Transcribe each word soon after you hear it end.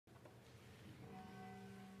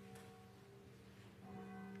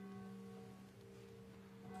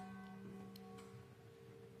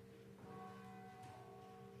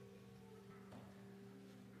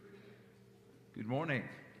Good morning.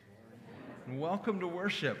 And welcome to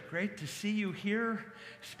worship. Great to see you here,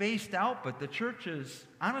 spaced out, but the church is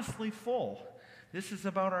honestly full. This is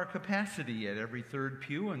about our capacity at every third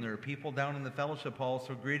pew, and there are people down in the fellowship hall,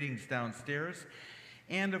 so greetings downstairs.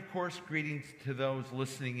 And of course, greetings to those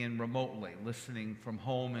listening in remotely, listening from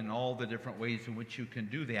home in all the different ways in which you can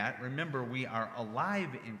do that. Remember, we are alive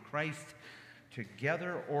in Christ,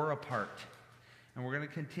 together or apart. And we're going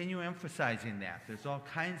to continue emphasizing that. There's all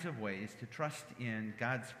kinds of ways to trust in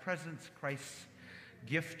God's presence, Christ's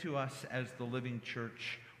gift to us as the living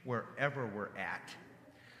church, wherever we're at.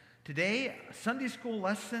 Today, a Sunday school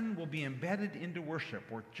lesson will be embedded into worship.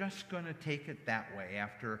 We're just going to take it that way.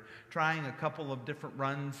 After trying a couple of different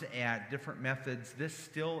runs at different methods, this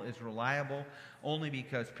still is reliable only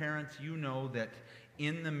because, parents, you know that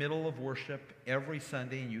in the middle of worship every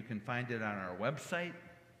Sunday, and you can find it on our website,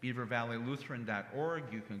 beavervalleylutheran.org.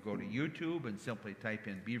 You can go to YouTube and simply type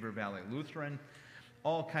in Beaver Valley Lutheran.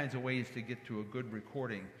 All kinds of ways to get to a good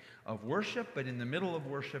recording of worship, but in the middle of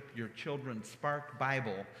worship, your children's Spark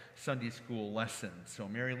Bible Sunday school lessons. So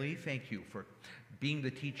Mary Lee, thank you for being the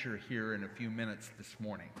teacher here in a few minutes this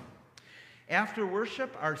morning. After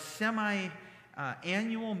worship, our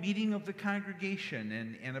semi-annual meeting of the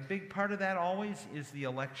congregation, and a big part of that always is the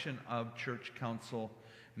election of church council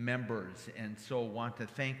members, and so want to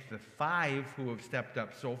thank the 5 who have stepped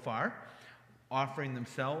up so far, offering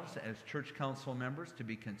themselves as church council members to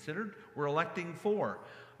be considered. We're electing 4.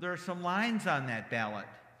 There are some lines on that ballot.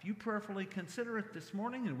 If you prayerfully consider it this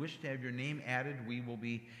morning and wish to have your name added, we will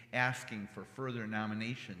be asking for further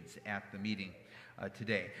nominations at the meeting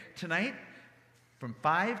today. Tonight, from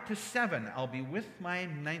 5 to 7, I'll be with my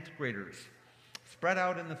 9th graders, spread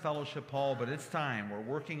out in the fellowship hall, but it's time. We're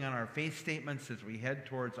working on our faith statements as we head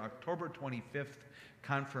towards October 25th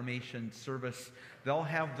confirmation service. They'll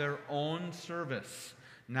have their own service,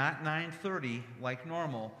 not 9:30 like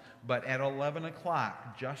normal, but at 11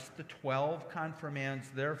 o'clock, just the 12 confirmands,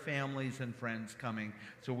 their families and friends coming,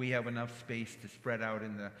 so we have enough space to spread out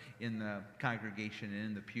in the congregation and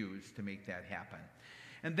in the pews to make that happen.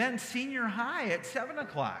 And then senior high at 7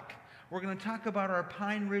 o'clock. We're going to talk about our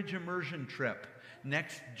Pine Ridge immersion trip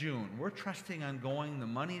next June. We're trusting on going. The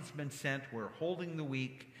money's been sent. We're holding the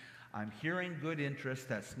week. I'm hearing good interest.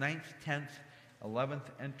 That's 9th, 10th,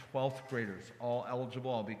 11th, and 12th graders, all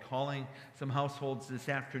eligible. I'll be calling some households this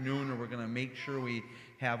afternoon, and we're going to make sure we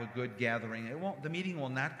have a good gathering. The meeting will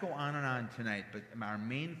not go on and on tonight, but our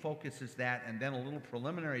main focus is that, and then a little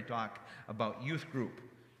preliminary talk about youth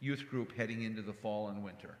group heading into the fall and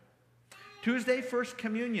winter. Tuesday, First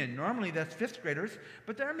Communion. Normally that's 5th graders,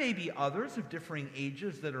 but there may be others of differing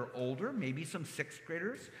ages that are older, maybe some 6th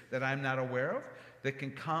graders that I'm not aware of, that can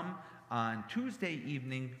come on Tuesday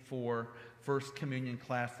evening for First Communion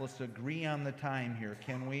class. Let's agree on the time here,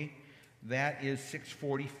 can we? That is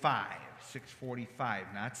 6:45.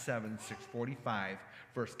 6:45, not 7, 6:45,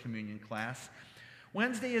 First Communion class.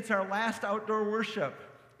 Wednesday, it's our last outdoor worship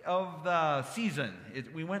of the season.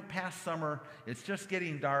 We went past summer. It's just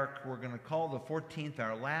getting dark. We're going to call the 14th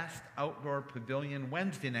our last outdoor pavilion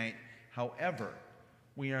Wednesday night. However,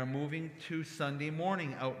 we are moving to Sunday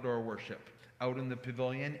morning outdoor worship out in the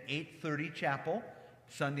pavilion, 8:30 chapel,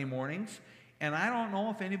 Sunday mornings. And I don't know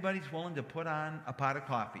if anybody's willing to put on a pot of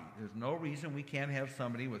coffee. There's no reason we can't have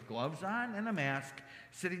somebody with gloves on and a mask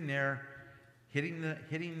sitting there hitting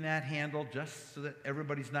that handle just so that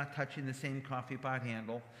everybody's not touching the same coffee pot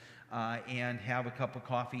handle, and have a cup of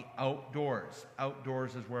coffee outdoors.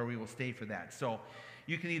 Outdoors is where we will stay for that. So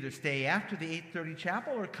you can either stay after the 8:30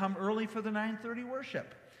 chapel or come early for the 9:30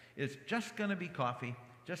 worship. It's just going to be coffee,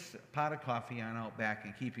 just a pot of coffee on out back,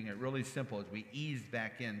 and keeping it really simple as we ease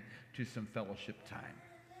back in to some fellowship time.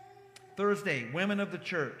 Thursday, Women of the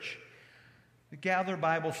Church. The Gather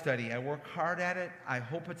Bible Study. I work hard at it. I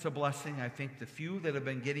hope it's a blessing. I think the few that have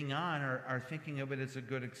been getting on are thinking of it as a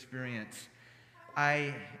good experience.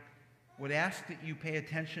 I would ask that you pay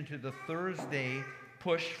attention to the Thursday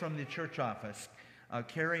push from the church office.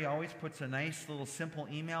 Carrie always puts a nice little simple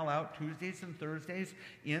email out Tuesdays and Thursdays.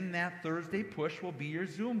 In that Thursday push will be your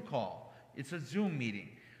Zoom call. It's a Zoom meeting.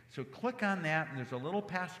 So click on that, and there's a little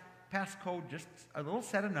passcode, just a little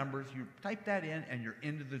set of numbers. You type that in, and you're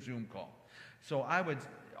into the Zoom call. So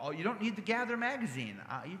you don't need the Gather magazine.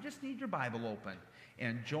 You just need your Bible open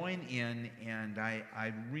and join in, and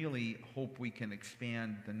I really hope we can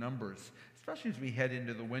expand the numbers, especially as we head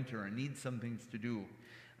into the winter and need some things to do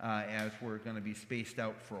as we're going to be spaced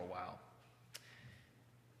out for a while.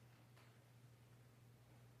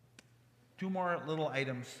 2 more little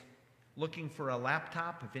items. Looking for a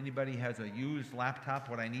laptop. If anybody has a used laptop,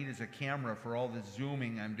 what I need is a camera for all the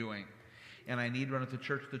Zooming I'm doing. and I need one at the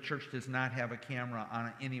church does not have a camera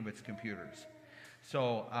on any of its computers.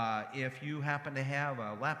 So if you happen to have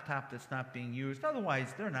a laptop that's not being used,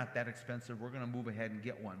 otherwise they're not that expensive. We're going to move ahead and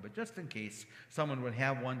get one. But just in case someone would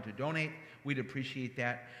have one to donate, we'd appreciate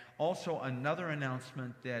that. Also, another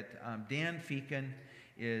announcement that Dan Feakin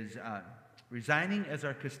is resigning as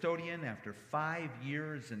our custodian after 5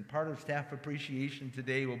 years, and part of staff appreciation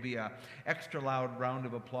today will be an extra loud round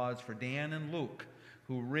of applause for Dan and Luke,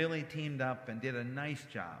 who really teamed up and did a nice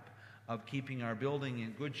job of keeping our building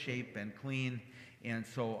in good shape and clean. And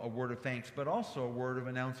so a word of thanks, but also a word of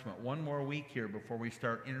announcement. One more week here before we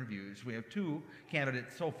start interviews. We have 2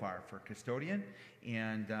 candidates so far for custodian,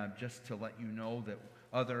 and just to let you know that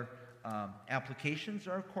other applications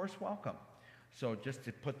are, of course, welcome. So just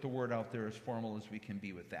to put the word out there as formal as we can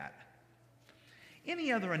be with that.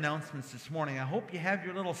 Any other announcements this morning? I hope you have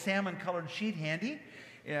your little salmon-colored sheet handy.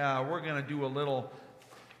 We're going to do have a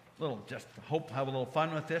little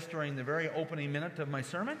fun with this during the very opening minute of my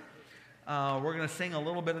sermon. We're going to sing a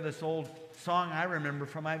little bit of this old song I remember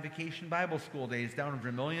from my vacation Bible school days down in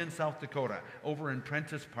Vermilion, South Dakota, over in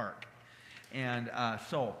Prentice Park. And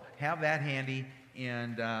so have that handy,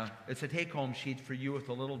 and it's a take-home sheet for you with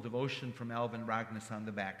a little devotion from Alvin Ragnes on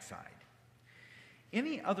the backside.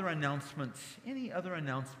 Any other announcements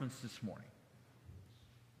this morning?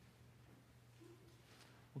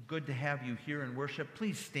 Well, good to have you here in worship.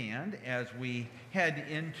 Please stand as we head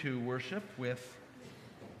into worship with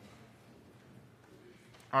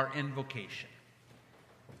our invocation.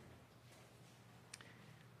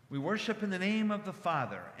 We worship in the name of the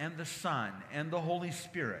Father, and the Son, and the Holy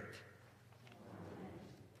Spirit.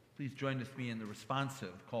 Please join with me in the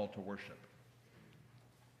responsive call to worship.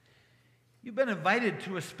 You've been invited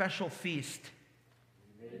to a special feast.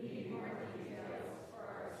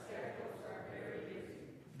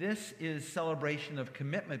 This is celebration of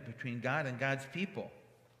commitment between God and God's people.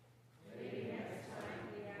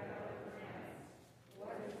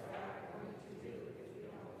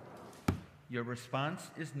 Your response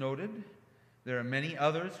is noted. There are many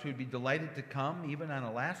others who would be delighted to come, even on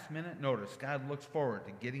a last-minute notice. God looks forward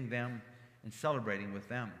to getting them and celebrating with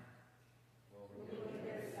them.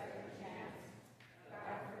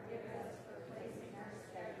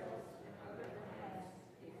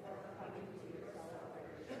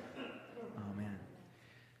 Amen.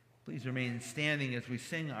 Please remain standing as we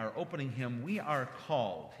sing our opening hymn, We Are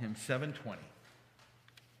Called, hymn 720.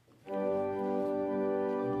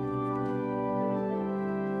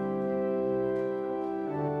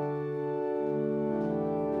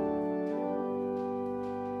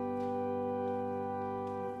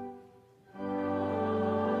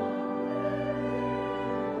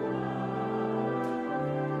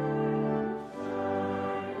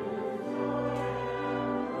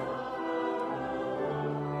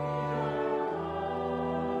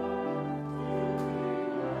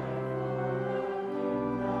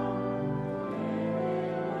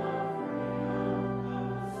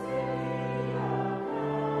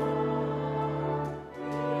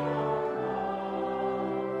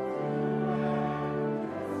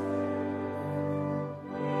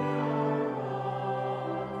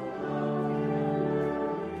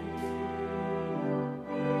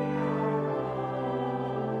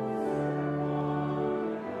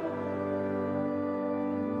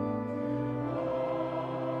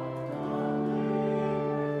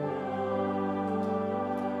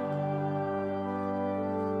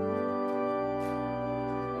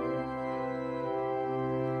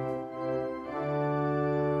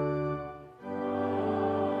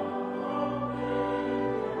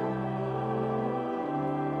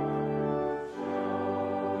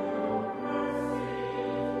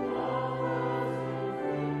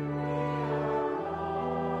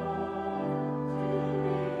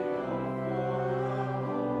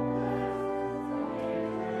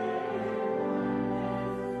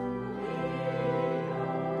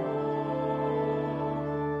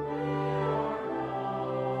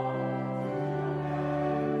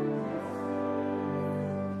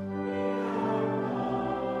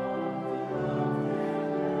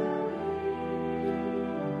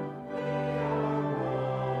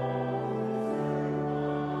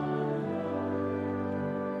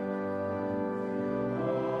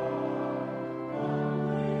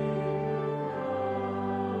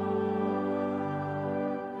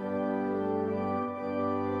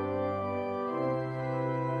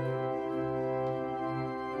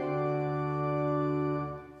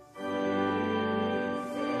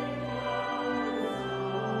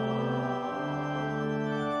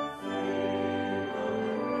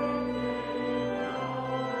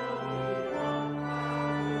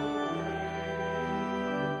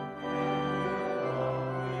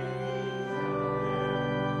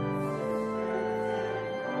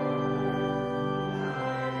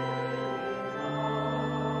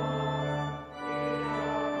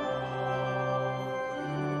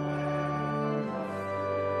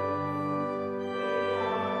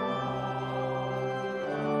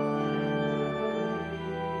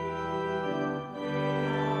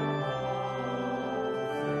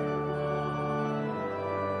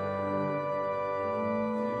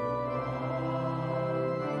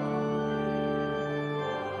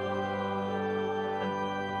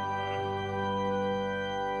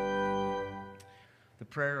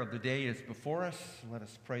 prayer of the day is before us. Let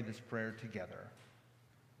us pray this prayer together.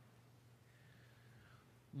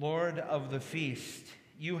 Lord of the feast,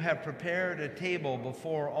 you have prepared a table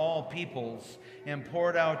before all peoples and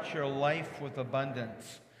poured out your life with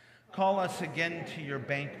abundance. Call us again to your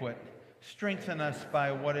banquet. Strengthen us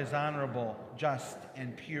by what is honorable, just,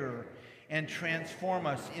 and pure, and transform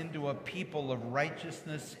us into a people of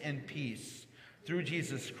righteousness and peace. Through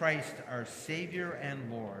Jesus Christ, our Savior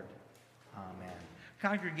and Lord. Amen.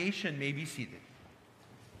 Congregation may be seated.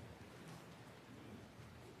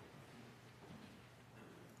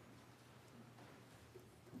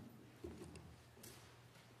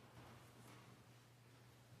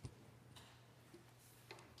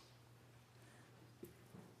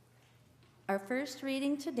 Our first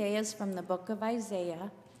reading today is from the book of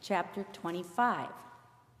Isaiah, chapter 25.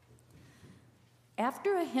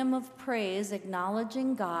 After a hymn of praise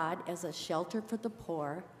acknowledging God as a shelter for the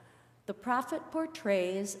poor, the prophet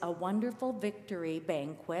portrays a wonderful victory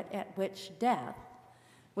banquet at which death,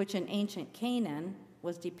 which in ancient Canaan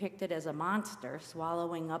was depicted as a monster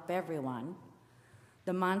swallowing up everyone,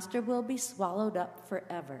 the monster will be swallowed up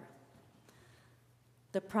forever.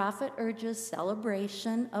 The prophet urges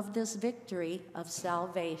celebration of this victory of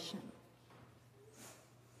salvation.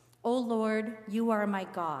 O Lord, you are my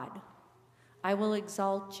God. I will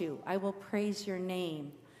exalt you. I will praise your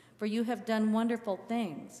name, for you have done wonderful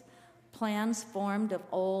things, plans formed of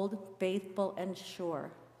old, faithful and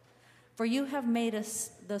sure. For you have made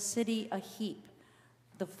the city a heap,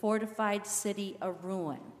 the fortified city a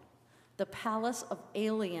ruin. The palace of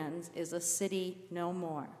aliens is a city no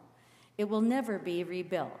more. It will never be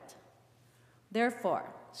rebuilt.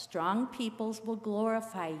 Therefore, strong peoples will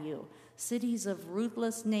glorify you. Cities of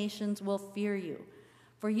ruthless nations will fear you.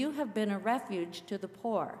 For you have been a refuge to the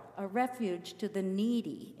poor, a refuge to the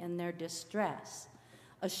needy in their distress,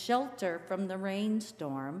 a shelter from the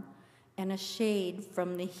rainstorm, and a shade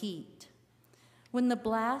from the heat. When the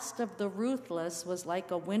blast of the ruthless was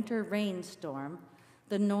like a winter rainstorm,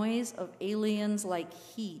 the noise of aliens like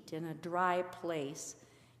heat in a dry place,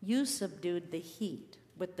 you subdued the heat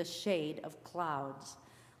with the shade of clouds.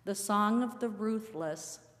 The song of the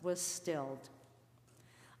ruthless was stilled.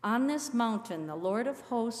 On this mountain, the Lord of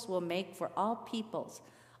hosts will make for all peoples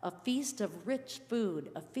a feast of rich food,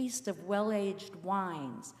 a feast of well-aged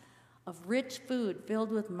wines, of rich food filled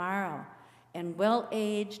with marrow, and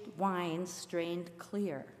well-aged wines strained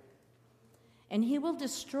clear. And he will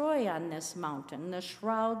destroy on this mountain the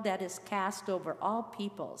shroud that is cast over all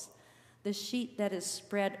peoples, the sheet that is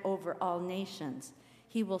spread over all nations.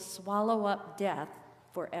 He will swallow up death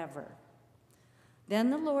forever.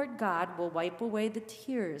 Then the Lord God will wipe away the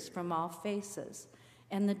tears from all faces,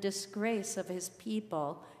 and the disgrace of his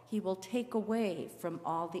people he will take away from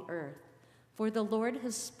all the earth. For the Lord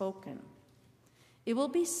has spoken. It will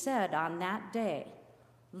be said on that day,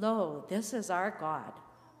 Lo, this is our God.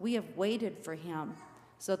 We have waited for him,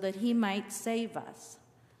 so that he might save us.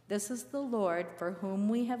 This is the Lord for whom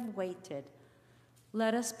we have waited.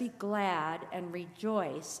 Let us be glad and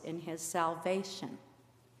rejoice in his salvation.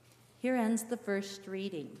 Here ends the first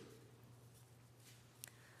reading.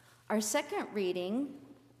 Our second reading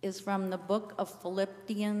is from the book of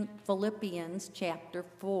Philippians chapter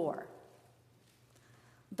 4.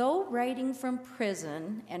 Though writing from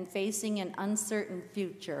prison and facing an uncertain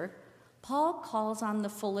future, Paul calls on the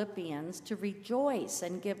Philippians to rejoice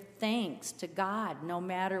and give thanks to God no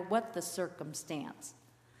matter what the circumstance.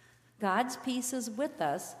 God's peace is with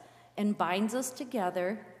us and binds us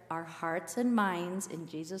together, our hearts and minds in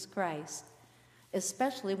Jesus Christ,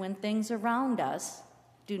 especially when things around us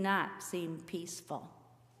do not seem peaceful.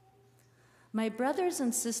 My brothers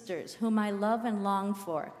and sisters, whom I love and long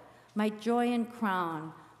for, my joy and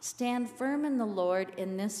crown, stand firm in the Lord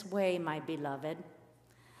in this way, my beloved.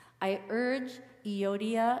 I urge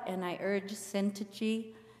Euodia and I urge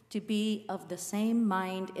Syntyche to be of the same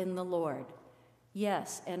mind in the Lord.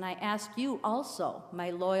 Yes, and I ask you also,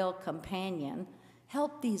 my loyal companion,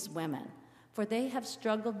 help these women, for they have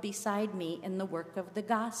struggled beside me in the work of the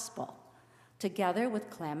gospel, together with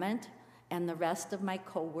Clement and the rest of my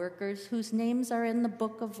co-workers whose names are in the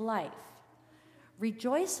book of life.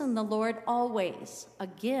 Rejoice in the Lord always.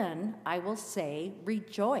 Again, I will say,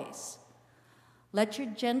 rejoice. Let your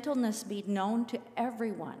gentleness be known to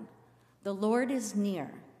everyone. The Lord is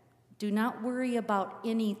near. Do not worry about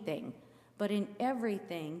anything, but in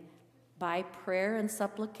everything, by prayer and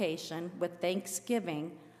supplication, with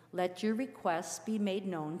thanksgiving, let your requests be made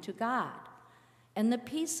known to God. And the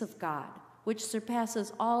peace of God, which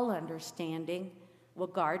surpasses all understanding, will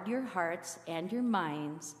guard your hearts and your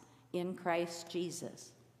minds in Christ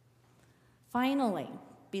Jesus. Finally,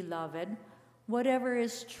 beloved, whatever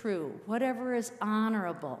is true, whatever is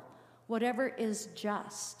honorable, whatever is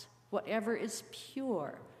just, whatever is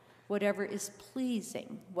pure, whatever is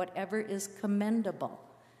pleasing, whatever is commendable,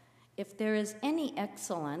 if there is any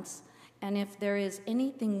excellence, and if there is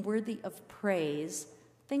anything worthy of praise,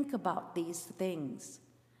 think about these things.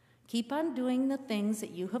 Keep on doing the things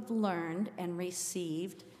that you have learned and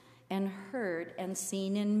received and heard and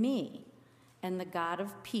seen in me, and the God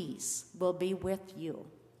of peace will be with you.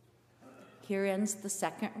 Here ends the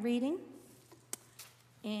second reading,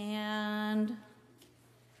 and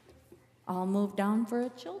I'll move down for a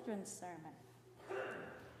children's sermon.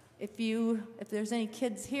 If there's any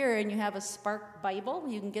kids here and you have a Spark Bible,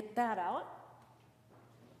 you can get that out.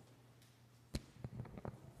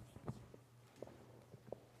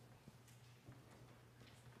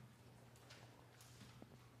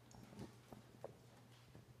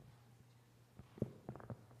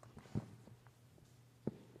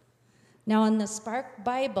 Now, in the Spark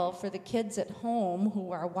Bible, for the kids at home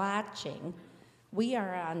who are watching, we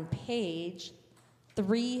are on page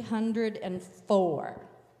 304.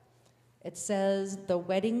 It says the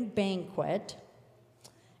wedding banquet,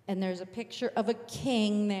 and there's a picture of a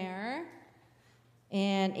king there,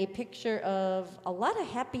 and a picture of a lot of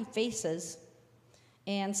happy faces,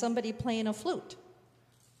 and somebody playing a flute.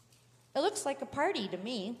 It looks like a party to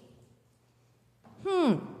me.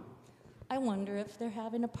 I wonder if they're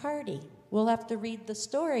having a party. We'll have to read the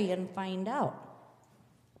story and find out.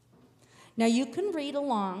 Now, you can read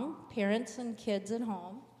along, parents and kids at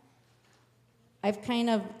home. I've kind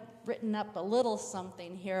of written up a little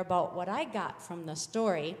something here about what I got from the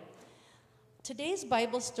story. Today's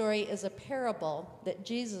Bible story is a parable that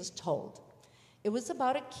Jesus told. It was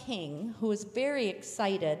about a king who was very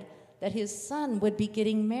excited that his son would be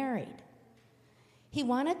getting married. He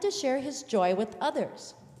wanted to share his joy with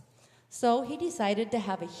others. So he decided to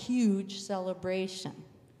have a huge celebration.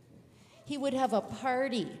 He would have a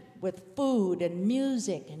party with food and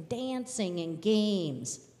music and dancing and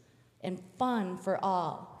games and fun for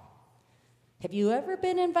all. Have you ever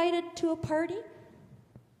been invited to a party?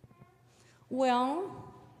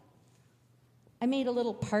 Well, I made a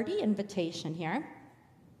little party invitation here.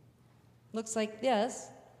 Looks like this.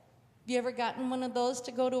 Have you ever gotten one of those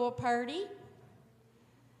to go to a party?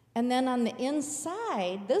 And then on the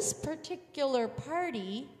inside, this particular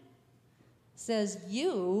party says,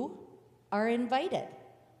 you are invited.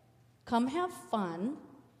 Come have fun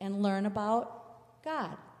and learn about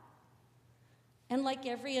God. And like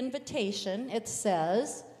every invitation, it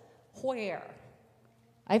says, where?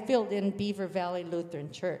 I filled in Beaver Valley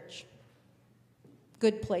Lutheran Church.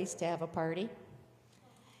 Good place to have a party.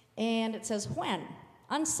 And it says when?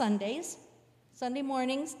 On Sundays, Sunday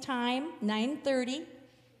mornings, time, 9:30.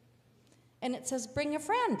 And it says, bring a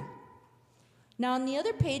friend. Now, on the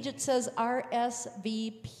other page, it says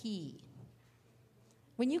RSVP.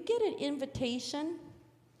 When you get an invitation,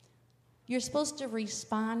 you're supposed to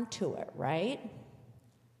respond to it, right?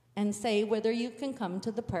 And say whether you can come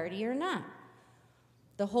to the party or not.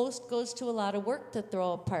 The host goes to a lot of work to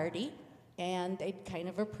throw a party, and they'd kind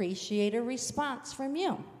of appreciate a response from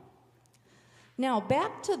you. Now,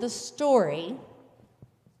 back to the story.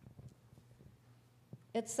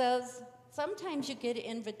 It says, sometimes you get an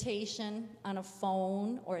invitation on a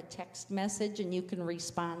phone or a text message, and you can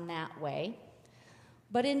respond that way.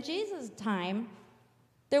 But in Jesus' time,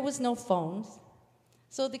 there was no phones.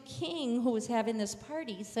 So the king who was having this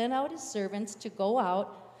party sent out his servants to go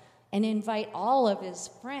out and invite all of his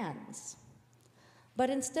friends. But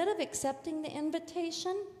instead of accepting the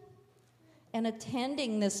invitation and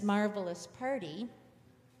attending this marvelous party,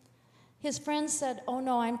 his friends said, oh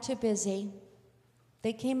no, I'm too busy.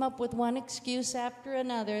 They came up with one excuse after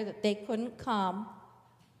another that they couldn't come.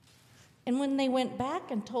 And when they went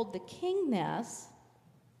back and told the king this,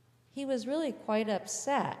 he was really quite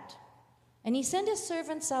upset. And he sent his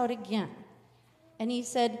servants out again. And he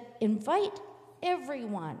said, invite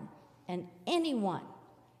everyone and anyone.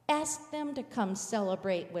 Ask them to come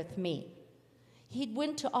celebrate with me. He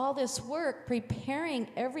went to all this work preparing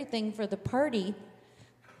everything for the party,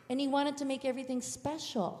 and he wanted to make everything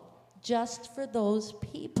special just for those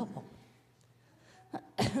people.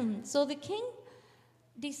 So the king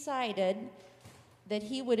decided that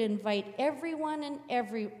he would invite everyone and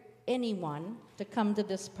anyone to come to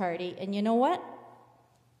this party, and you know what?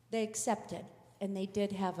 They accepted, and they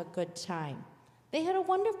did have a good time. They had a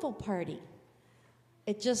wonderful party.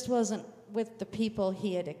 It just wasn't with the people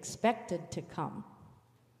he had expected to come.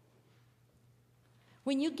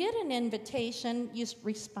 When you get an invitation, you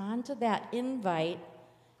respond to that invite,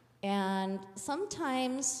 and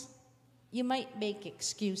sometimes you might make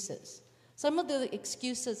excuses. Some of the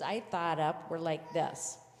excuses I thought up were like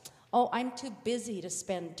this. Oh, I'm too busy to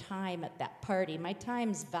spend time at that party. My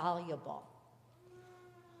time's valuable.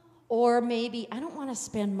 Or maybe, I don't want to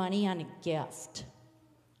spend money on a gift.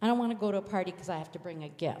 I don't want to go to a party because I have to bring a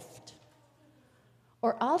gift.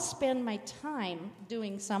 Or I'll spend my time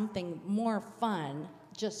doing something more fun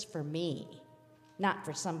just for me, not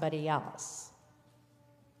for somebody else.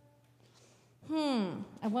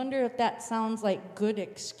 I wonder if that sounds like good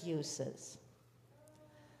excuses.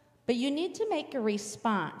 But you need to make a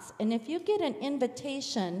response. And if you get an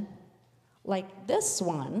invitation like this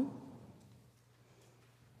one,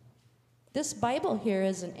 this Bible here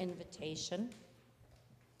is an invitation.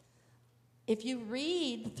 If you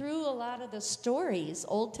read through a lot of the stories,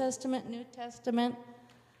 Old Testament, New Testament,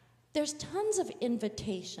 there's tons of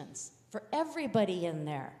invitations for everybody in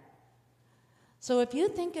there. So if you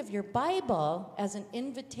think of your Bible as an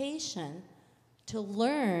invitation to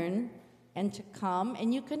learn and to come,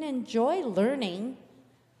 and you can enjoy learning,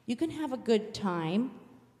 you can have a good time,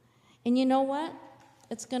 and you know what?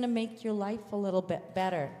 It's going to make your life a little bit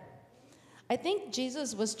better. I think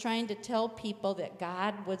Jesus was trying to tell people that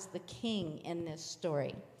God was the king in this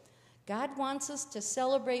story. God wants us to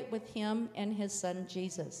celebrate with him and his son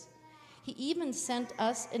Jesus. He even sent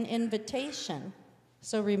us an invitation.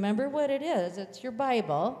 So remember what it is. It's your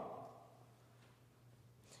Bible.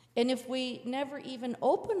 And if we never even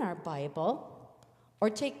open our Bible or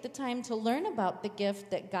take the time to learn about the gift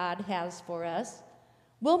that God has for us,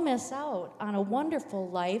 we'll miss out on a wonderful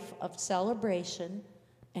life of celebration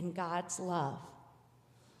and God's love.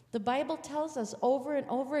 The Bible tells us over and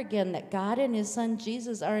over again that God and his son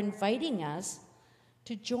Jesus are inviting us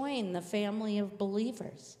to join the family of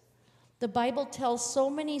believers. The Bible tells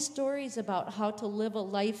so many stories about how to live a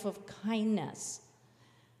life of kindness,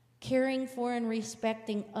 caring for and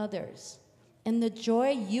respecting others, and the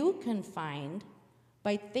joy you can find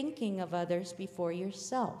by thinking of others before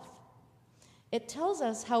yourself. It tells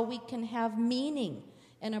us how we can have meaning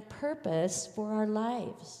and a purpose for our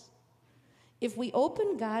lives. If we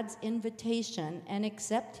open God's invitation and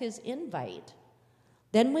accept his invite,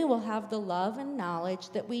 then we will have the love and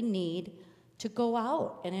knowledge that we need to go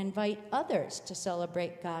out and invite others to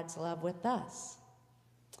celebrate God's love with us.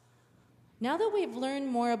 Now that we've learned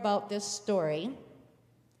more about this story,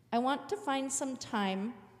 I want you to find some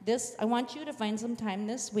time this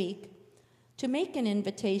week to make an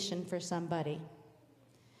invitation for somebody.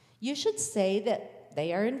 You should say that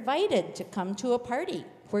they are invited to come to a party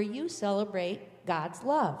where you celebrate God's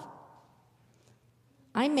love.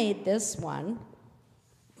 I made this one,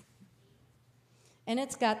 and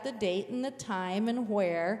it's got the date and the time and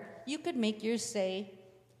where. You could make yours say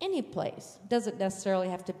any place. It doesn't necessarily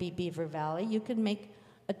have to be Beaver Valley. You can make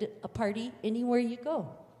a party anywhere you go.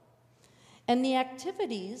 And the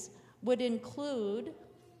activities would include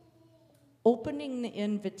opening the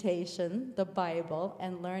invitation, the Bible,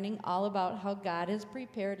 and learning all about how God has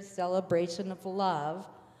prepared a celebration of love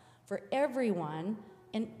for everyone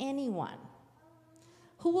and anyone.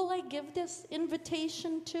 Who will I give this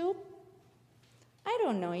invitation to? I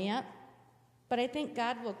don't know yet, but I think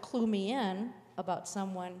God will clue me in about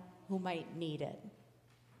someone who might need it.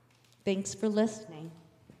 Thanks for listening.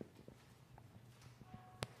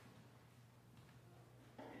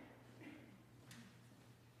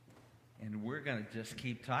 And we're going to just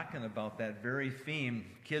keep talking about that very theme,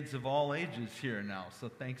 kids of all ages here now. So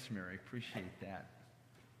thanks, Mary. Appreciate that.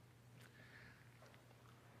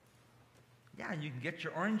 Yeah, you can get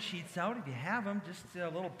your orange sheets out if you have them. Just a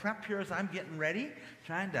little prep here as I'm getting ready,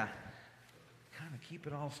 trying to kind of keep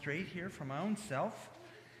it all straight here for my own self.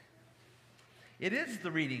 It is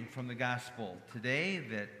the reading from the gospel today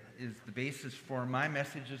that is the basis for my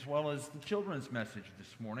message as well as the children's message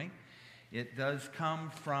this morning. It does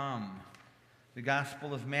come from the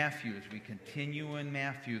Gospel of Matthew as we continue in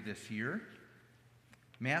Matthew this year.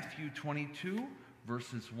 Matthew 22,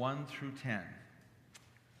 verses 1 through 10.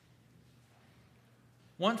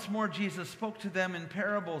 Once more Jesus spoke to them in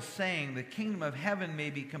parables, saying, "The kingdom of heaven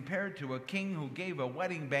may be compared to a king who gave a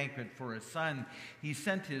wedding banquet for his son. He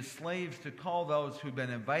sent his slaves to call those who'd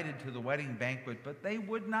been invited to the wedding banquet, but they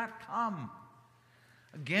would not come.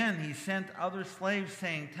 Again, he sent other slaves,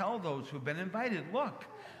 saying, 'Tell those who've been invited, look,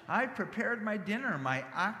 I prepared my dinner. My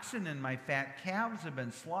oxen and my fat calves have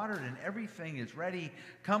been slaughtered, and everything is ready.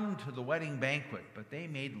 Come to the wedding banquet.' But they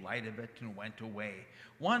made light of it and went away,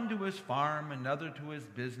 one to his farm, another to his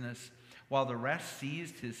business, while the rest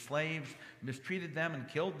seized his slaves, mistreated them, and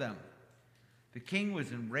killed them. The king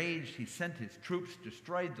was enraged. He sent his troops,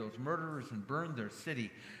 destroyed those murderers, and burned their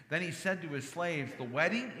city. Then he said to his slaves, 'The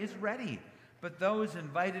wedding is ready, but those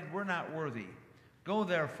invited were not worthy. Go,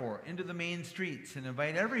 therefore, into the main streets and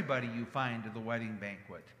invite everybody you find to the wedding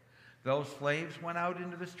banquet." Those slaves went out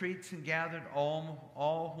into the streets and gathered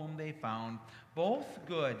all whom they found, both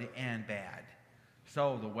good and bad.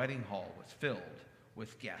 So the wedding hall was filled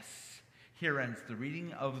with guests. Here ends the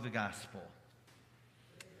reading of the gospel.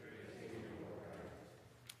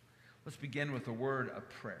 Let's begin with a word of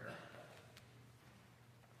prayer.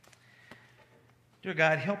 Dear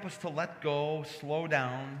God, help us to let go, slow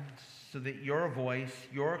down, so that your voice,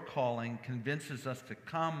 your calling, convinces us to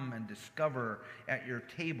come and discover at your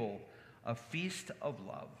table a feast of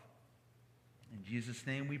love. In Jesus'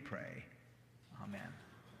 name we pray. Amen.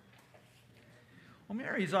 Well,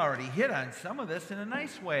 Mary's already hit on some of this in a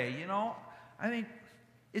nice way. You know, I think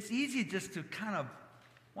it's easy just to kind of,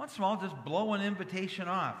 once in a while, just blow an invitation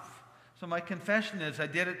off. So my confession is I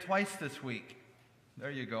did it twice this week.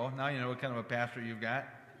 There you go. Now you know what kind of a pastor you've got.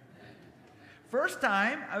 First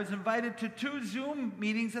time, I was invited to 2 Zoom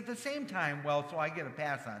meetings at the same time. Well, so I get a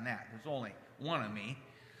pass on that. There's only one of me.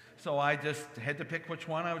 So I just had to pick which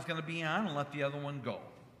one I was going to be on and let the other one go.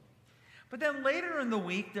 But then later in the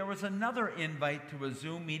week, there was another invite to a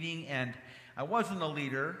Zoom meeting, and I wasn't a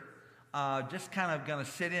leader, just kind of going to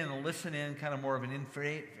sit in and listen in, kind of more of an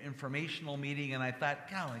informational meeting, and I thought,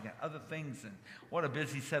 God, I got other things, and what a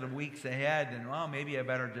busy set of weeks ahead, and well, maybe I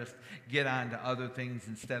better just get on to other things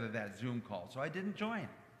instead of that Zoom call. So I didn't join.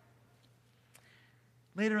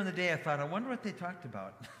 Later in the day, I thought, I wonder what they talked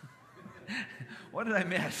about. What did I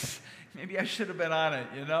miss? Maybe I should have been on it,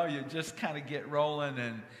 you know? You just kind of get rolling,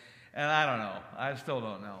 and I don't know. I still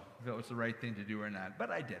don't know if it was the right thing to do or not, but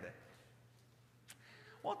I did it.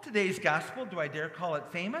 Well, today's gospel, do I dare call it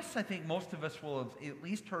famous? I think most of us will have at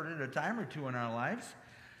least heard it a time or two in our lives.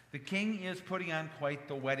 The king is putting on quite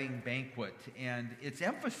the wedding banquet, and it's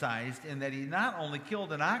emphasized in that he not only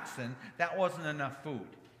killed an oxen, that wasn't enough food,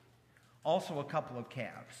 also a couple of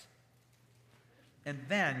calves. And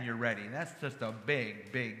then you're ready. That's just a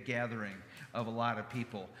big, big gathering of a lot of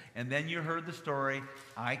people. And then you heard the story,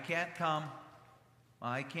 I can't come,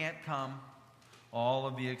 all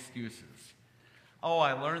of the excuses. Oh,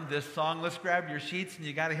 I learned this song. Let's grab your sheets and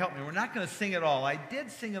you got to help me. We're not going to sing it all. I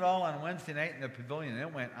did sing it all on Wednesday night in the pavilion.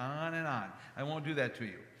 It went on and on. I won't do that to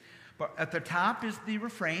you. But at the top is the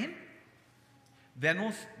refrain. Then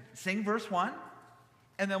we'll sing verse 1.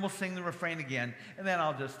 And then we'll sing the refrain again. And then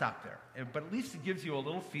I'll just stop there. But at least it gives you a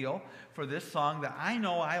little feel for this song that I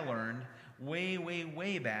know I learned way, way,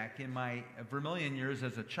 way back in my Vermilion years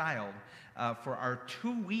as a child for our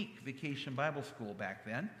 2-week vacation Bible school back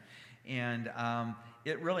then. And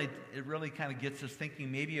it really kind of gets us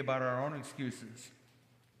thinking maybe about our own excuses.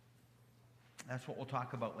 That's what we'll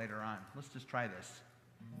talk about later on. Let's just try this.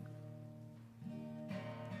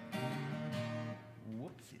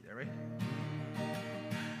 Whoopsie, there we go.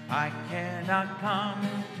 I cannot come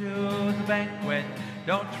to the banquet,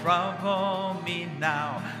 don't trouble me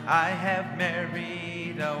now. I have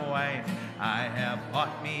married a wife, I have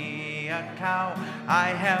bought me a cow. I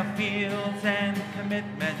have fields and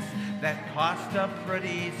commitments that cost a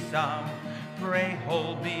pretty sum. Pray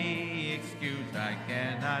hold me excused, I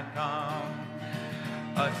cannot come.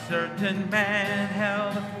 A certain man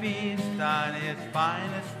held a feast on his fine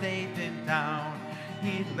estate in town.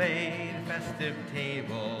 He laid a festive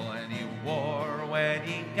table and he wore a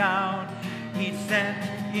wedding gown. He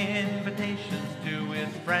sent invitations to his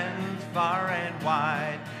friends far and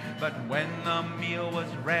wide. But when the meal was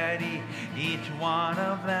ready, each one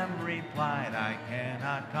of them replied, I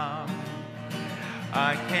cannot come.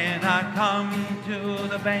 I cannot come to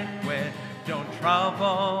the banquet, don't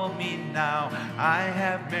trouble me now. I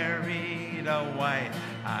have married a wife,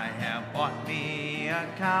 I have bought me a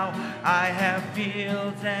cow. I have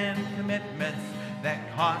fields and commitments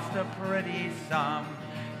that cost a pretty sum.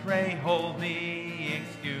 Pray hold me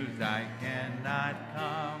excused, I cannot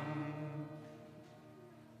come.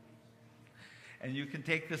 And you can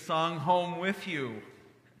take the song home with you.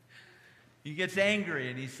 He gets angry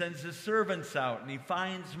and he sends his servants out and he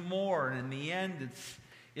finds more. And in the end,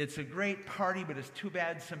 it's a great party, but it's too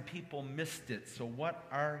bad some people missed it. So what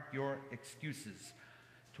are your excuses?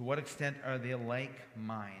 To what extent are they like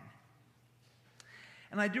mine?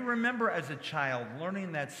 And I do remember as a child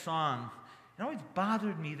learning that song. It always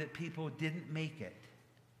bothered me that people didn't make it.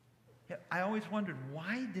 I always wondered,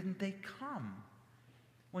 why didn't they come?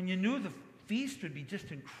 When you knew the feast would be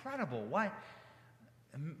just incredible. Why?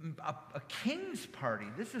 A king's party.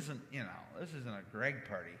 This isn't a Greg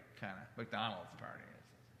party, kind of McDonald's party.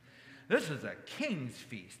 This is a king's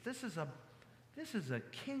feast. This is a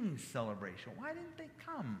king's celebration. Why didn't they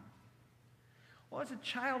come? Well, as a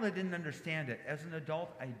child, I didn't understand it. As an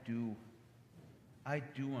adult, I do. I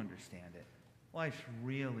do understand it. Life's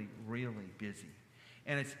really, really busy.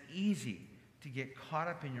 And it's easy to get caught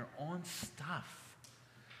up in your own stuff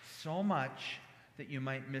so much that you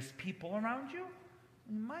might miss people around you.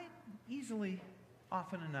 You might easily,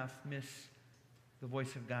 often enough, miss the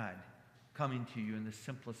voice of God coming to you in the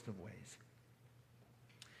simplest of ways.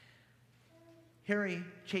 Harry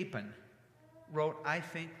Chapin wrote, I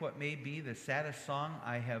think, what may be the saddest song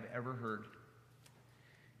I have ever heard.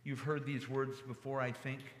 You've heard these words before, I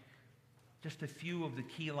think. Just a few of the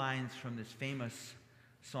key lines from this famous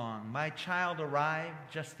song. My child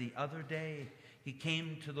arrived just the other day. He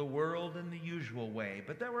came to the world in the usual way,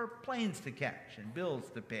 but there were planes to catch and bills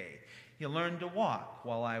to pay. He learned to walk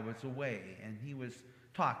while I was away, and he was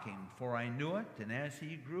talking before I knew it, and as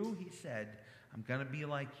he grew, he said, I'm going to be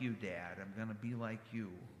like you, Dad. I'm going to be like you.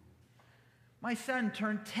 My son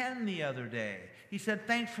turned 10 the other day. He said,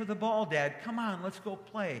 thanks for the ball, Dad. Come on, let's go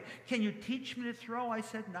play. Can you teach me to throw? I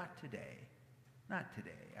said, not today. Not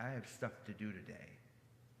today. I have stuff to do today.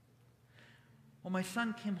 Well, my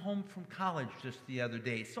son came home from college just the other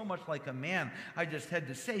day, so much like a man, I just had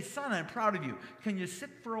to say, son, I'm proud of you. Can you sit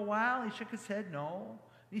for a while? He shook his head, no.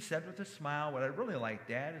 He said with a smile, what I really like,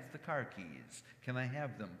 Dad, is the car keys. Can I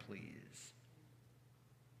have them, please?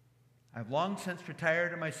 I've long since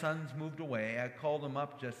retired and my son's moved away. I called him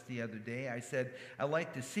up just the other day. I said, I'd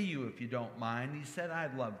like to see you if you don't mind. He said,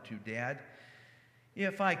 I'd love to, Dad,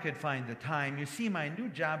 if I could find the time. You see, my new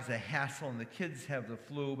job's a hassle and the kids have the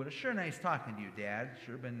flu, but it's sure nice talking to you, Dad.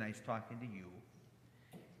 Sure been nice talking to you.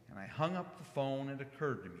 And I hung up the phone and it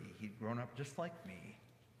occurred to me he'd grown up just like me.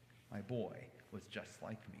 My boy was just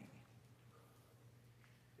like me.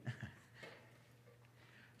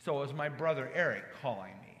 So it was my brother Eric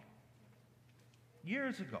calling me.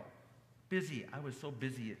 Years ago, busy. I was so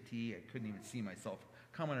busy at tea, I couldn't even see myself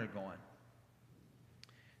coming or going.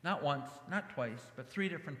 Not once, not twice, but 3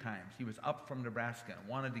 different times. He was up from Nebraska and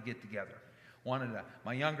wanted to get together.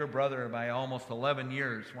 My younger brother, by almost 11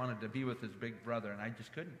 years, wanted to be with his big brother, and I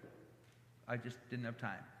just couldn't. I just didn't have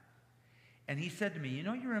time. And he said to me, you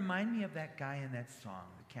know, you remind me of that guy in that song,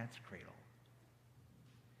 The Cat's Cradle.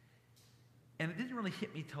 And it didn't really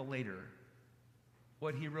hit me till later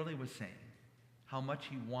what he really was saying, how much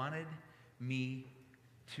he wanted me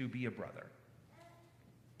to be a brother.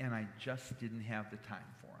 And I just didn't have the time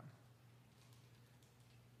for him.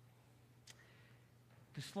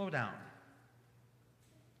 To slow down,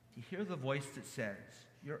 to hear the voice that says,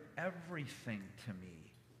 you're everything to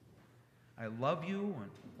me. I love you and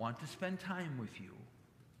want to spend time with you.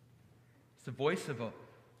 It's the voice of a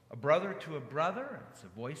brother to a brother. It's the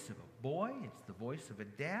voice of a boy. It's the voice of a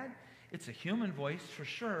dad. It's a human voice for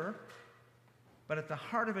sure. But at the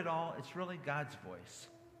heart of it all, it's really God's voice.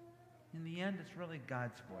 In the end, it's really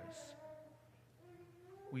God's voice.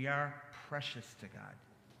 We are precious to God.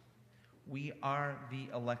 We are the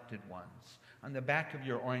elected ones. On the back of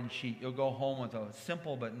your orange sheet, you'll go home with a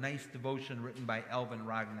simple but nice devotion written by Elvin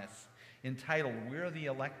Rogness entitled, We're the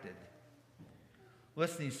Elected.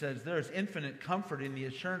 Listen, he says, there is infinite comfort in the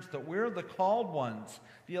assurance that we're the called ones,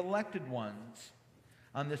 the elected ones.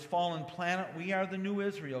 On this fallen planet, we are the new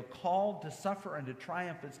Israel, called to suffer and to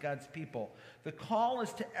triumph as God's people. The call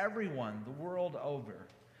is to everyone the world over.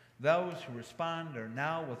 Those who respond are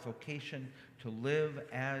now with vocation to live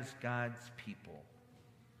as God's people.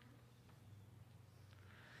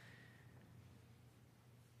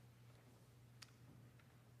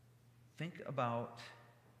 Think about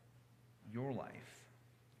your life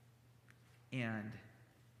and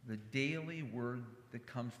the daily word that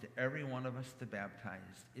comes to every one of us to baptize.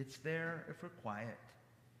 It's there if we're quiet.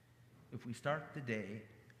 If we start the day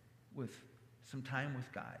with some time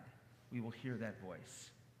with God, we will hear that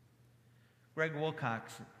voice. Greg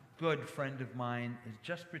Wilcox, a good friend of mine, is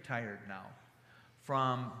just retired now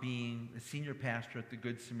from being the senior pastor at the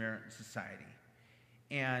Good Samaritan Society.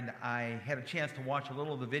 And I had a chance to watch a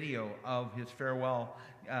little of the video of his farewell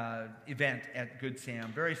event at Good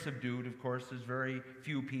Sam. Very subdued, of course. There's very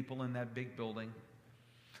few people in that big building.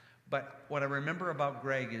 But what I remember about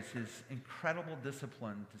Greg is his incredible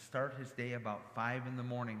discipline to start his day about 5 in the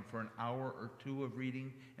morning for an hour or two of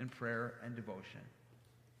reading and prayer and devotion.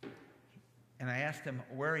 And I asked him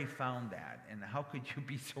where he found that and how could you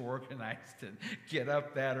be so organized and get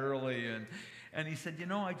up that early. And he said, you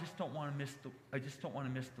know, I just don't want to miss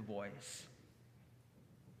the voice.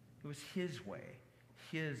 It was his way,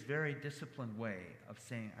 his very disciplined way of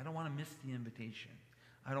saying, I don't want to miss the invitation.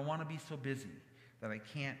 I don't want to be so busy that I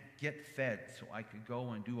can't get fed so I could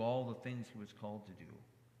go and do all the things he was called to do.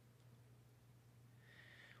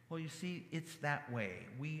 Well, you see, it's that way.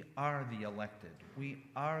 We are the elected. We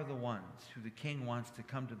are the ones who the king wants to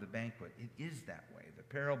come to the banquet. It is that way. The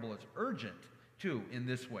parable is urgent 2, in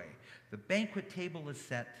this way. The banquet table is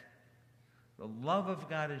set, the love of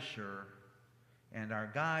God is sure, and our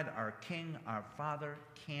God, our King, our Father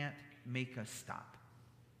can't make us stop.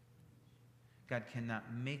 God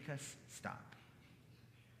cannot make us stop.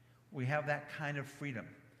 We have that kind of freedom.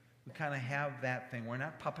 We kind of have that thing. We're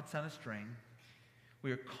not puppets on a string.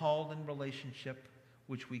 We are called in relationship,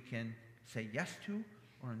 which we can say yes to,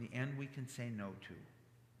 or in the end we can say no to.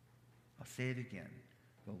 I'll say it again.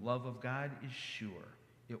 The love of God is sure.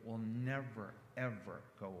 It will never, ever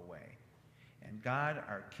go away. And God,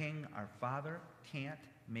 our King, our Father, can't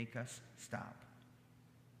make us stop.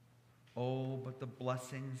 Oh, but the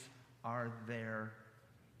blessings are there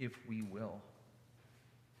if we will.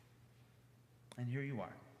 And here you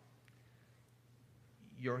are.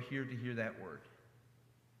 You're here to hear that word.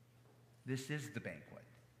 This is the banquet.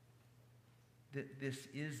 This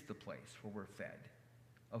is the place where we're fed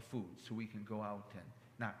of food so we can go out and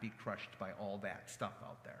not be crushed by all that stuff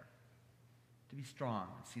out there. To be strong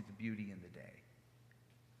and see the beauty in the day.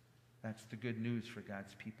 That's the good news for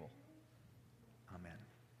God's people. Amen.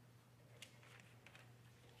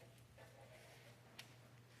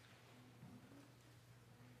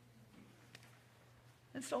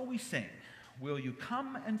 And so we sing, "Will you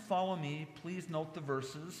come and follow me?" Please note the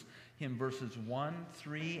verses. Hymn verses 1,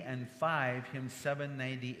 3, and 5, hymn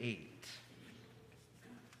 798.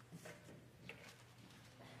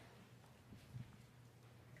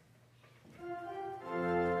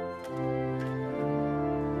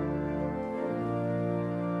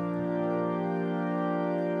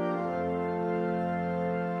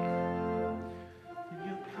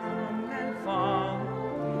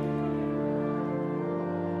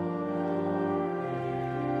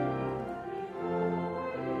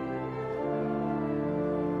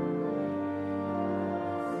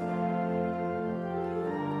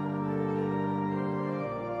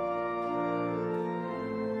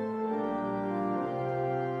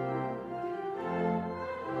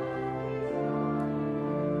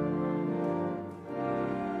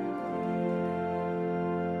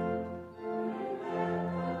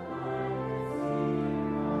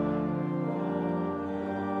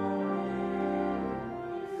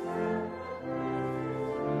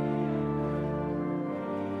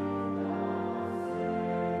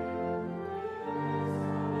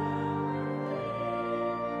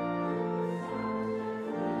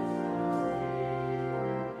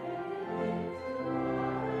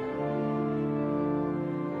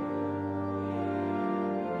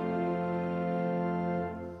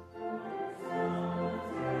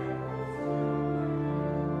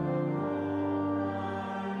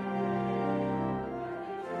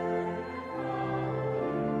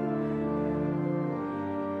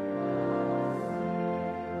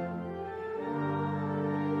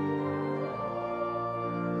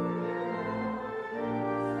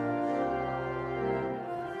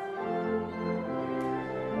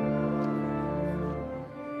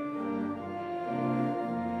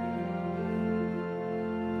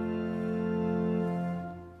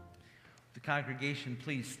 Congregation,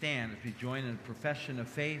 please stand as we join in a profession of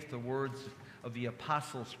faith. The words of the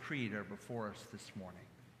Apostles' Creed are before us this morning.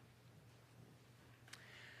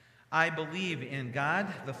 I believe in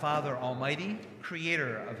God, the Father Almighty,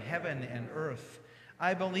 creator of heaven and earth.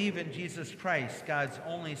 I believe in Jesus Christ, God's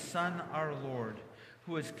only Son, our Lord,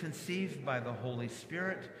 who was conceived by the Holy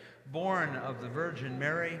Spirit, born of the Virgin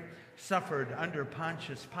Mary, suffered under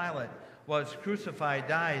Pontius Pilate, was crucified,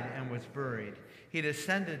 died, and was buried. He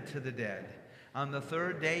descended to the dead. On the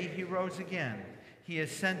third day he rose again. He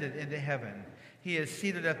ascended into heaven. He is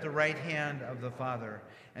seated at the right hand of the Father,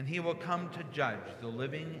 and he will come to judge the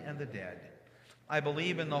living and the dead. I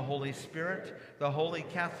believe in the Holy Spirit, the Holy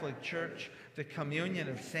Catholic Church, the communion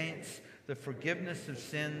of saints, the forgiveness of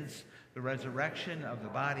sins, the resurrection of the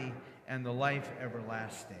body, and the life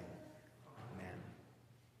everlasting. Amen.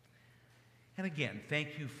 And again,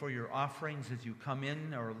 thank you for your offerings as you come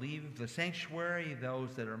in or leave the sanctuary,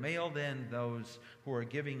 those that are mailed in, those who are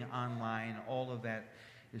giving online. All of that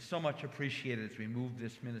is so much appreciated as we move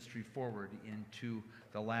this ministry forward into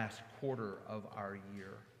the last quarter of our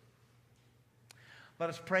year. Let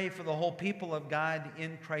us pray for the whole people of God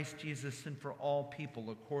in Christ Jesus and for all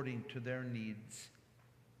people according to their needs.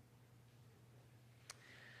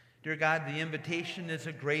 Dear God, the invitation is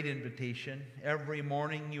a great invitation. Every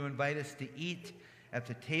morning you invite us to eat at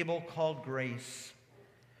the table called grace.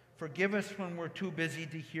 Forgive us when we're too busy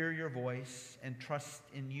to hear your voice and trust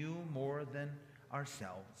in you more than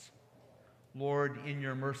ourselves. Lord, in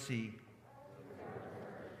your mercy.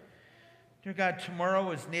 Dear God,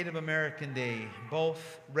 tomorrow is Native American Day.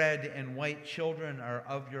 Both red and white children are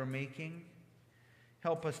of your making.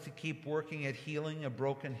 Help us to keep working at healing a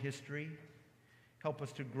broken history. Help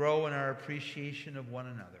us to grow in our appreciation of one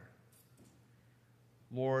another.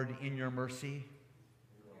 Lord, in your mercy.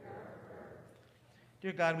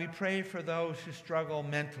 Dear God, we pray for those who struggle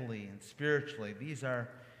mentally and spiritually. These are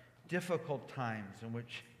difficult times in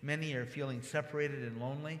which many are feeling separated and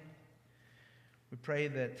lonely. We pray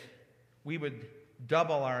that we would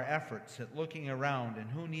double our efforts at looking around and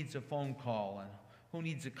who needs a phone call and who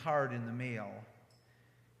needs a card in the mail.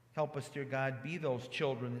 Help us, dear God, be those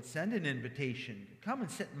children that send an invitation. Come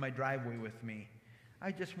and sit in my driveway with me.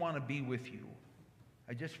 I just want to be with you.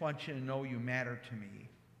 I just want you to know you matter to me.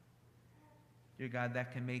 Dear God,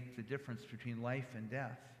 that can make the difference between life and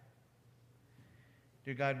death.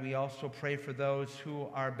 Dear God, we also pray for those who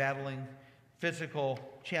are battling physical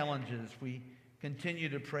challenges. We continue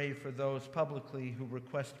to pray for those publicly who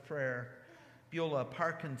request prayer. Beulah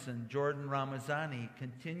Parkinson, Jordan Ramazani.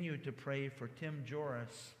 Continue to pray for Tim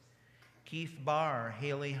Joris, Keith Barr,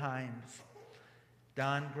 Haley Himes,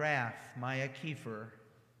 Don Graff, Maya Kiefer,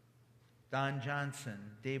 Don Johnson,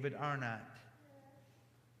 David Arnott,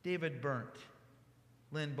 David Burnt,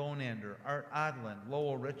 Lynn Bonander, Art Odlin,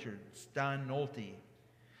 Lowell Richards, Don Nolte,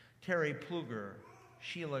 Terry Pluger,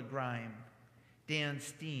 Sheila Grime, Dan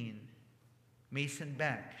Steen, Mason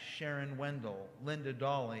Beck, Sharon Wendell, Linda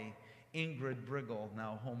Dawley, Ingrid Briggle,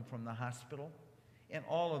 now home from the hospital, and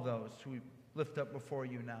all of those who we lift up before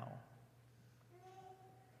you now.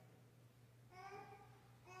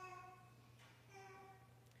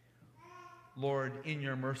 Lord, in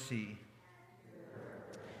your mercy.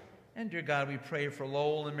 And dear God, we pray for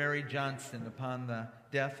Lowell and Mary Johnston upon the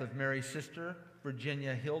death of Mary's sister,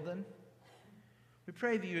 Virginia Hilden. We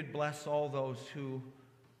pray that you would bless all those who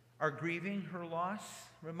are grieving her loss.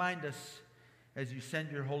 Remind us as you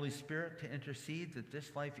send your Holy Spirit to intercede that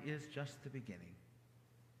this life is just the beginning.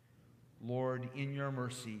 Lord, in your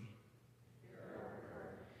mercy.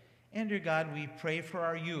 And dear God, we pray for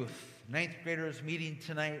our youth. Ninth graders meeting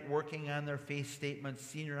tonight, working on their faith statements,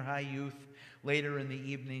 senior high youth later in the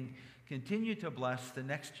evening. Continue to bless the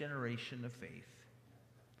next generation of faith.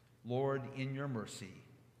 Lord, in your mercy.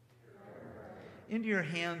 Into your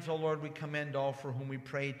hands, O Lord, we commend all for whom we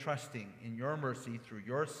pray, trusting in your mercy through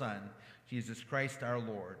your Son, Jesus Christ our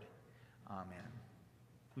Lord. Amen.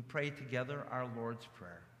 We pray together our Lord's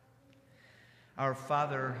Prayer. Our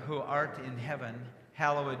Father, who art in heaven,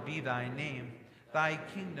 hallowed be thy name. Thy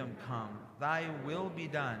kingdom come, thy will be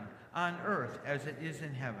done, on earth as it is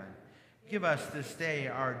in heaven. Give us this day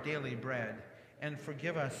our daily bread, and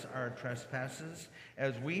forgive us our trespasses,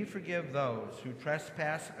 as we forgive those who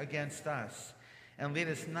trespass against us. And lead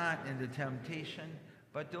us not into temptation,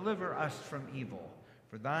 but deliver us from evil.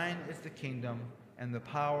 For thine is the kingdom, and the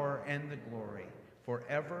power, and the glory,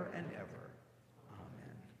 forever and ever.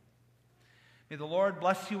 Amen. May the Lord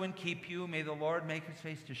bless you and keep you. May the Lord make his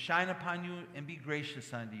face to shine upon you and be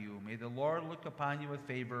gracious unto you. May the Lord look upon you with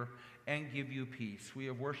favor and give you peace. We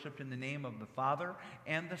have worshiped in the name of the Father,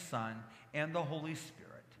 and the Son, and the Holy Spirit.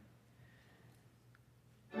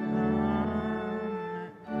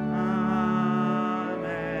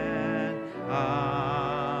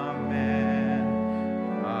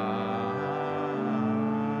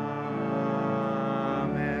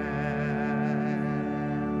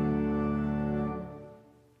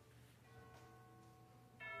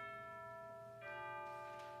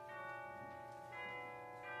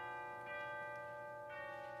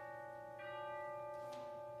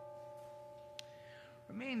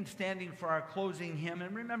 Remain standing for our closing hymn,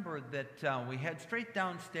 and remember that we head straight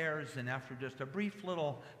downstairs, and after just a brief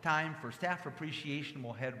little time for staff appreciation,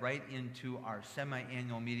 we'll head right into our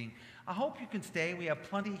semi-annual meeting. I hope you can stay. We have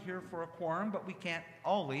plenty here for a quorum, but we can't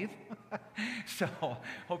all leave. So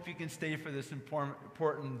hope you can stay for this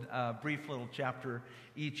important brief little chapter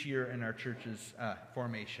each year in our church's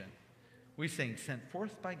formation. We sing, "Sent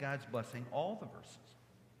Forth by God's Blessing," all the verses.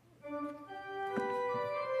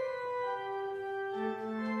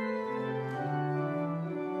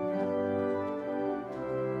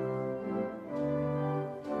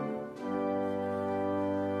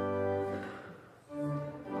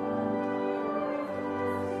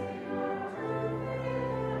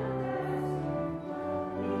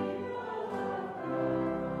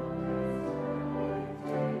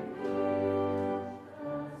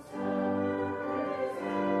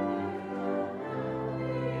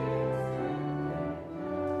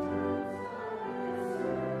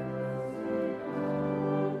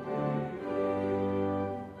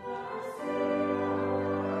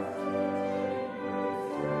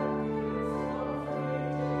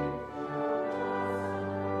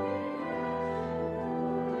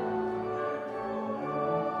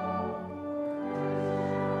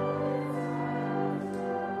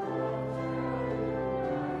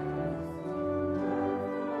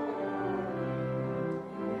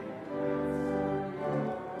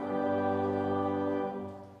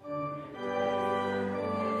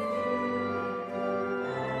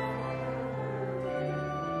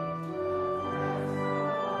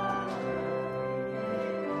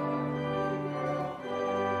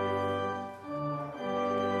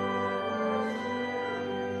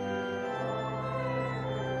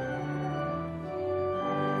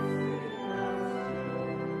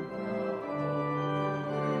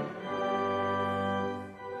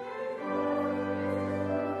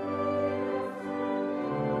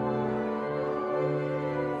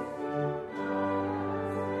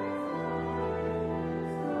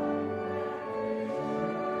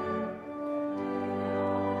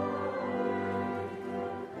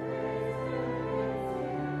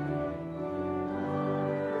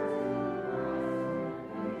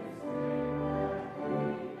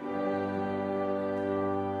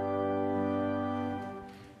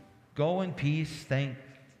 Go in peace. Thank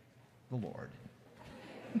the Lord.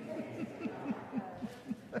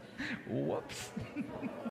 Whoops.